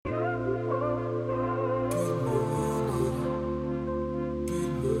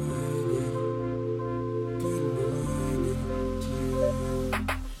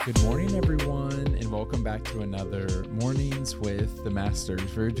welcome back to another Mornings with the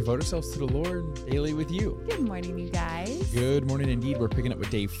Masters, where we devote ourselves to the Lord daily with you. Good morning, you guys. Good morning indeed. We're picking up with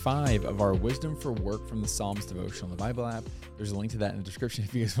day 5 of our Wisdom for Work from the Psalms devotional on the Bible app. There's a link to that in the description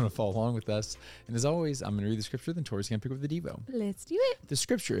if you guys want to follow along with us. And as always, I'm going to read the scripture, then Tori's going to pick up the Devo. Let's do it. The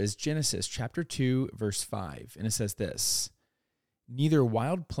scripture is Genesis chapter 2, verse 5, and it says this: "Neither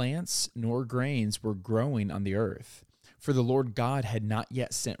wild plants nor grains were growing on the earth, for the Lord God had not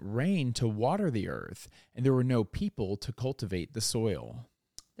yet sent rain to water the earth, and there were no people to cultivate the soil."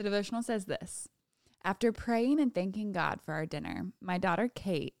 The devotional says this: "After praying and thanking God for our dinner, my daughter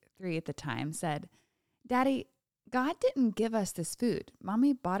Kate, 3 at the time, said, 'Daddy, God didn't give us this food.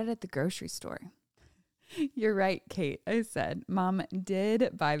 Mommy bought it at the grocery store.'" "You're right, Kate," I said. "Mom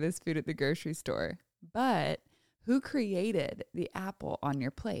did buy this food at the grocery store, but who created the apple on your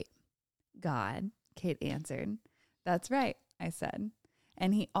plate?" "God," Kate answered. "That's right," I said.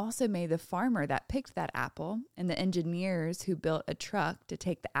 "And he also made the farmer that picked that apple and the engineers who built a truck to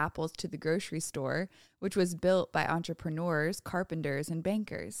take the apples to the grocery store, which was built by entrepreneurs, carpenters, and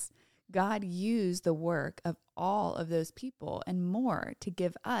bankers. God used the work of all of those people and more to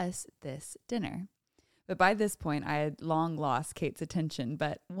give us this dinner." But by this point, I had long lost Kate's attention.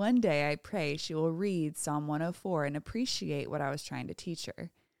 But one day I pray she will read Psalm 104 and appreciate what I was trying to teach her.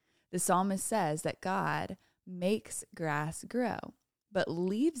 The psalmist says that God makes grass grow, but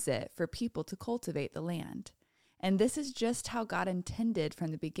leaves it for people to cultivate the land. And this is just how God intended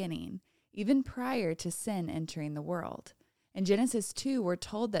from the beginning, even prior to sin entering the world. In Genesis 2, we're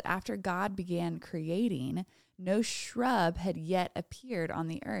told that after God began creating, no shrub had yet appeared on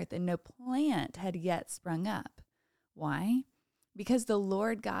the earth and no plant had yet sprung up. Why? Because the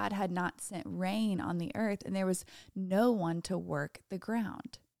Lord God had not sent rain on the earth and there was no one to work the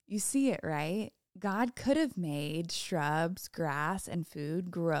ground. You see it, right? God could have made shrubs, grass, and food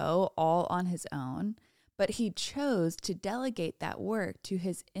grow all on his own, but he chose to delegate that work to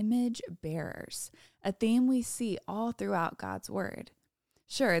his image bearers, a theme we see all throughout God's word.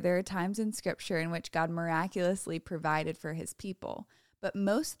 Sure, there are times in Scripture in which God miraculously provided for his people, but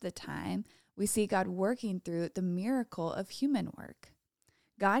most of the time we see God working through the miracle of human work.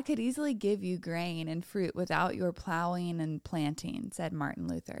 God could easily give you grain and fruit without your plowing and planting, said Martin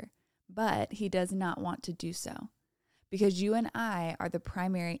Luther. But he does not want to do so, because you and I are the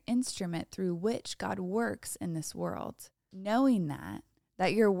primary instrument through which God works in this world. Knowing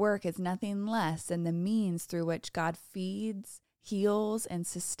that your work is nothing less than the means through which God feeds, heals, and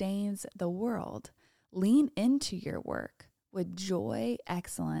sustains the world, lean into your work with joy,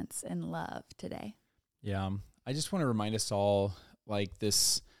 excellence, and love today. Yeah, I just want to remind us all, like,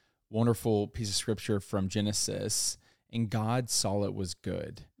 this wonderful piece of scripture from Genesis, and God saw it was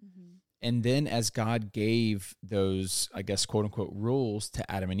good. And then as God gave those, I guess, quote unquote, rules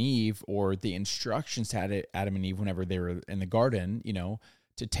to Adam and Eve, or the instructions to Adam and Eve whenever they were in the garden,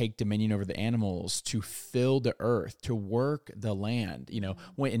 to take dominion over the animals, to fill the earth, to work the land,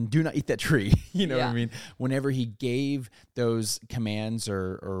 and do not eat that tree, what I mean? Whenever he gave those commands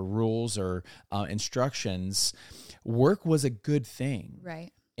or rules or instructions, work was a good thing.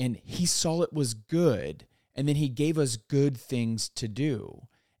 Right. And he saw it was good. And then he gave us good things to do.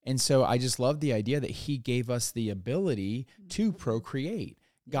 And so I just love the idea that he gave us the ability to procreate.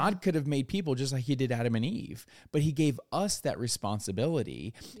 God could have made people just like he did Adam and Eve, but he gave us that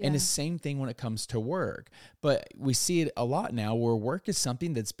responsibility. And the same thing when it comes to work. But we see it a lot now where work is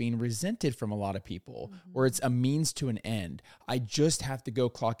something that's being resented from a lot of people, where it's a means to an end. I just have to go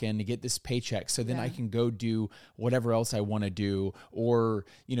clock in to get this paycheck so then I can go do whatever else I want to do, or,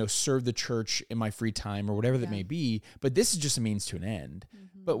 serve the church in my free time or whatever that may be. But this is just a means to an end.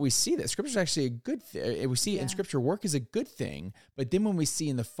 But we see that Scripture is actually a good thing. We see in Scripture work is a good thing. But then when we see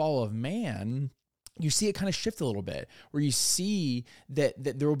in the fall of man, you see it kind of shift a little bit, where you see that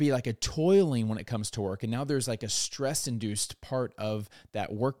there will be like a toiling when it comes to work. And now there's like a stress-induced part of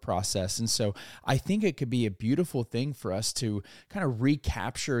that work process. And so I think it could be a beautiful thing for us to kind of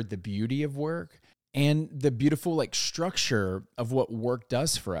recapture the beauty of work and the beautiful structure of what work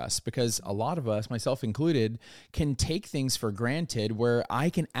does for us, because a lot of us, myself included, can take things for granted, where I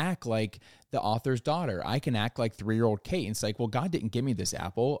can act like the author's daughter. I can act like 3-year-old Kate. And it's like, well, God didn't give me this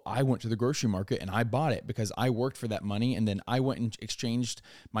apple. I went to the grocery market and I bought it because I worked for that money. And then I went and exchanged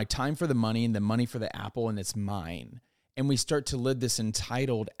my time for the money and the money for the apple, and it's mine. And we start to live this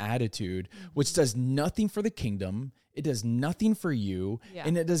entitled attitude, which does nothing for the kingdom. it does nothing for you,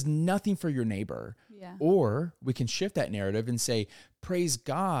 and it does nothing for your neighbor. Yeah. Or we can shift that narrative and say, praise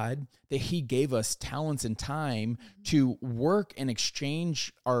God that he gave us talents and time to work and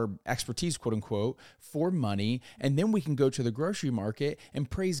exchange our expertise, quote unquote, for money. And then we can go to the grocery market and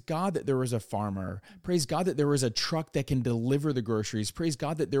praise God that there was a farmer. Praise God that there was a truck that can deliver the groceries. Praise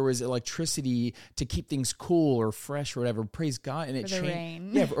God that there was electricity to keep things cool or fresh or whatever. Praise God. And the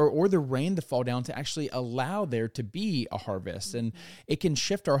rain. Yeah, or the rain to fall down to actually allow there to be a harvest. And it can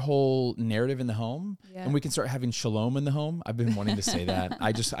shift our whole narrative in the home. Yeah. And we can start having shalom in the home. I've been wanting to say that.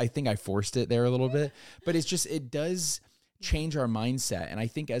 I think I forced it there a little bit, but it does change our mindset. And I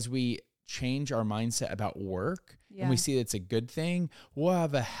think as we change our mindset about work and we see it's a good thing, we'll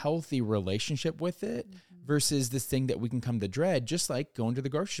have a healthy relationship with it versus this thing that we can come to dread, just like going to the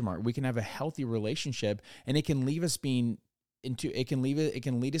grocery market. We can have a healthy relationship, and it can leave us it can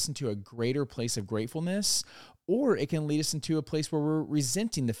lead us into a greater place of gratefulness, or it can lead us into a place where we're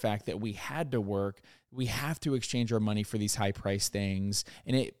resenting the fact that we had to work. We have to exchange our money for these high price things,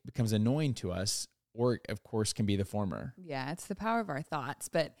 and it becomes annoying to us, or of course can be the former. Yeah, it's the power of our thoughts.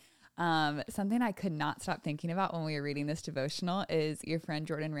 But something I could not stop thinking about when we were reading this devotional is your friend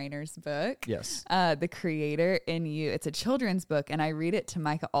Jordan Rayner's book. Yes. The Creator in You. It's a children's book, and I read it to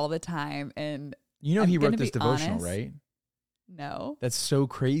Micah all the time. And he wrote this devotional, right? No. That's so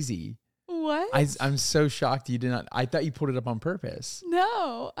crazy. What? I'm so shocked you did not. I thought you pulled it up on purpose.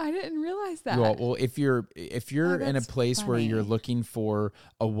 No, I didn't realize that. Well, if you're in a place where you're funny. looking for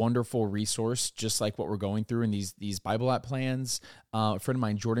a wonderful resource, just like what we're going through in these Bible app plans, a friend of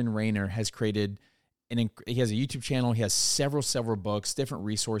mine, Jordan Rayner, has created he has a YouTube channel. He has several books, different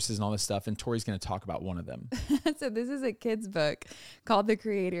resources and all this stuff. And Tori's going to talk about one of them. So this is a kid's book called The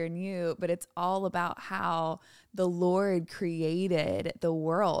Creator in You, but it's all about how the Lord created the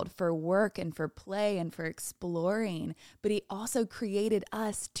world for work and for play and for exploring, but he also created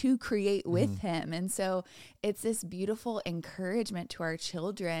us to create with him. And so it's this beautiful encouragement to our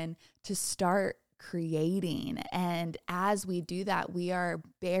children to start creating. And as we do that, we are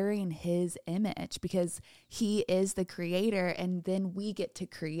bearing his image because he is the creator, and then we get to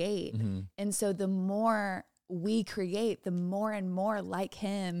create. And so the more we create, the more and more like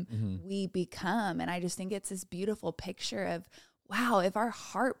him we become. And I just think it's this beautiful picture of, wow, if our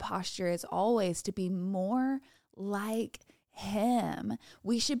heart posture is always to be more like him,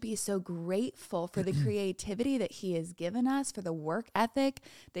 we should be so grateful for the creativity that he has given us, for the work ethic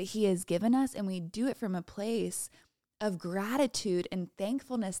that he has given us. And we do it from a place of gratitude and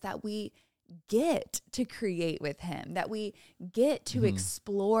thankfulness that we get to create with him, that we get to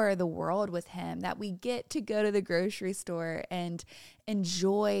explore the world with him, that we get to go to the grocery store and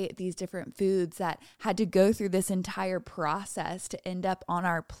enjoy these different foods that had to go through this entire process to end up on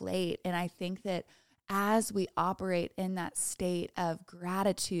our plate. And I think that as we operate in that state of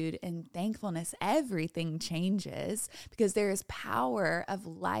gratitude and thankfulness, everything changes, because there is power of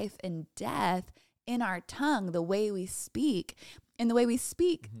life and death in our tongue, the way we speak. And the way we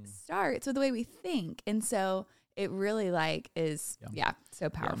speak starts with the way we think. And so it really is so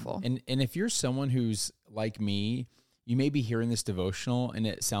powerful. Yeah. And if you're someone who's like me, you may be hearing this devotional and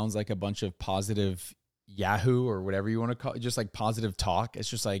it sounds like a bunch of positive Yahoo or whatever you want to call it, just like positive talk. It's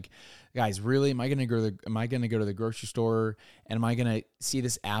just like, guys, really, am I going to go to the grocery store and am I going to see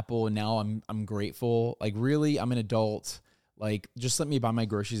this apple and now I'm grateful? Like, really, I'm an adult. Like, just let me buy my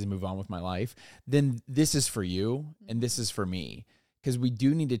groceries and move on with my life. Then this is for you and this is for me, because we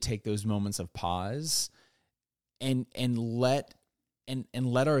do need to take those moments of pause and let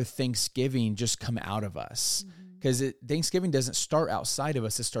our Thanksgiving just come out of us. Because Thanksgiving doesn't start outside of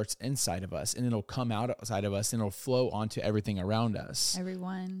us, it starts inside of us, and it'll come out outside of us and it'll flow onto everything around us.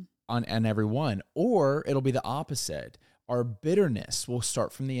 Everyone. Everyone. Or it'll be the opposite. Our bitterness will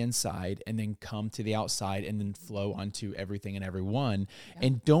start from the inside and then come to the outside and then flow onto everything and everyone. Yeah.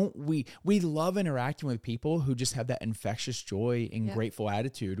 And we love interacting with people who just have that infectious joy and grateful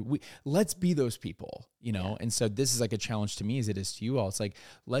attitude. Let's be those people, you know? Yeah. And so this is like a challenge to me as it is to you all. It's like,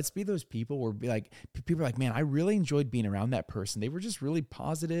 let's be those people where people are like, man, I really enjoyed being around that person. They were just really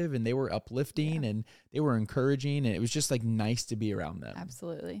positive and they were uplifting and they were encouraging. And it was just like nice to be around them.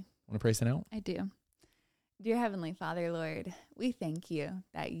 Absolutely. Want to pray something out? I do. Dear Heavenly Father, Lord, we thank you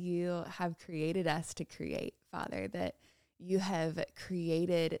that you have created us to create, Father, that you have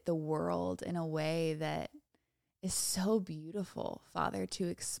created the world in a way that is so beautiful, Father, to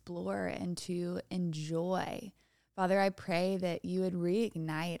explore and to enjoy. Father, I pray that you would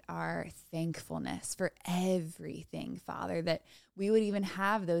reignite our thankfulness for everything, Father, that we would even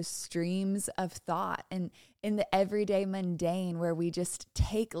have those streams of thought and in the everyday mundane where we just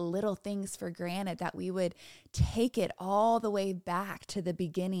take little things for granted, that we would take it all the way back to the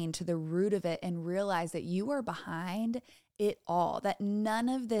beginning, to the root of it, and realize that you are behind it all, that none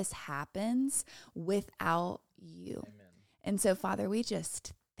of this happens without you. Amen. And so, Father, we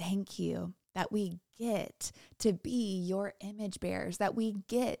just thank you that we get to be your image bearers, that we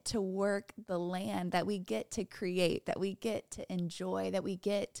get to work the land, that we get to create, that we get to enjoy, that we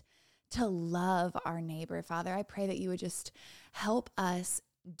get to love our neighbor. Father, I pray that you would just help us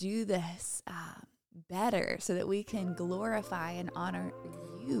do this better so that we can glorify and honor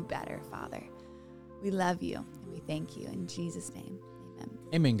you better, Father. We love you and we thank you. In Jesus' name.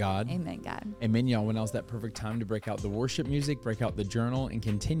 Amen, God. Amen, God. Amen, y'all. When now's that perfect time to break out the worship music, break out the journal, and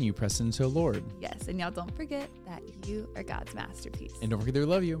continue pressing into the Lord. Yes, and y'all don't forget that you are God's masterpiece. And don't forget that we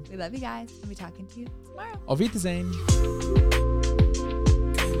love you. We love you guys. We'll be talking to you tomorrow. Auf Wiedersehen.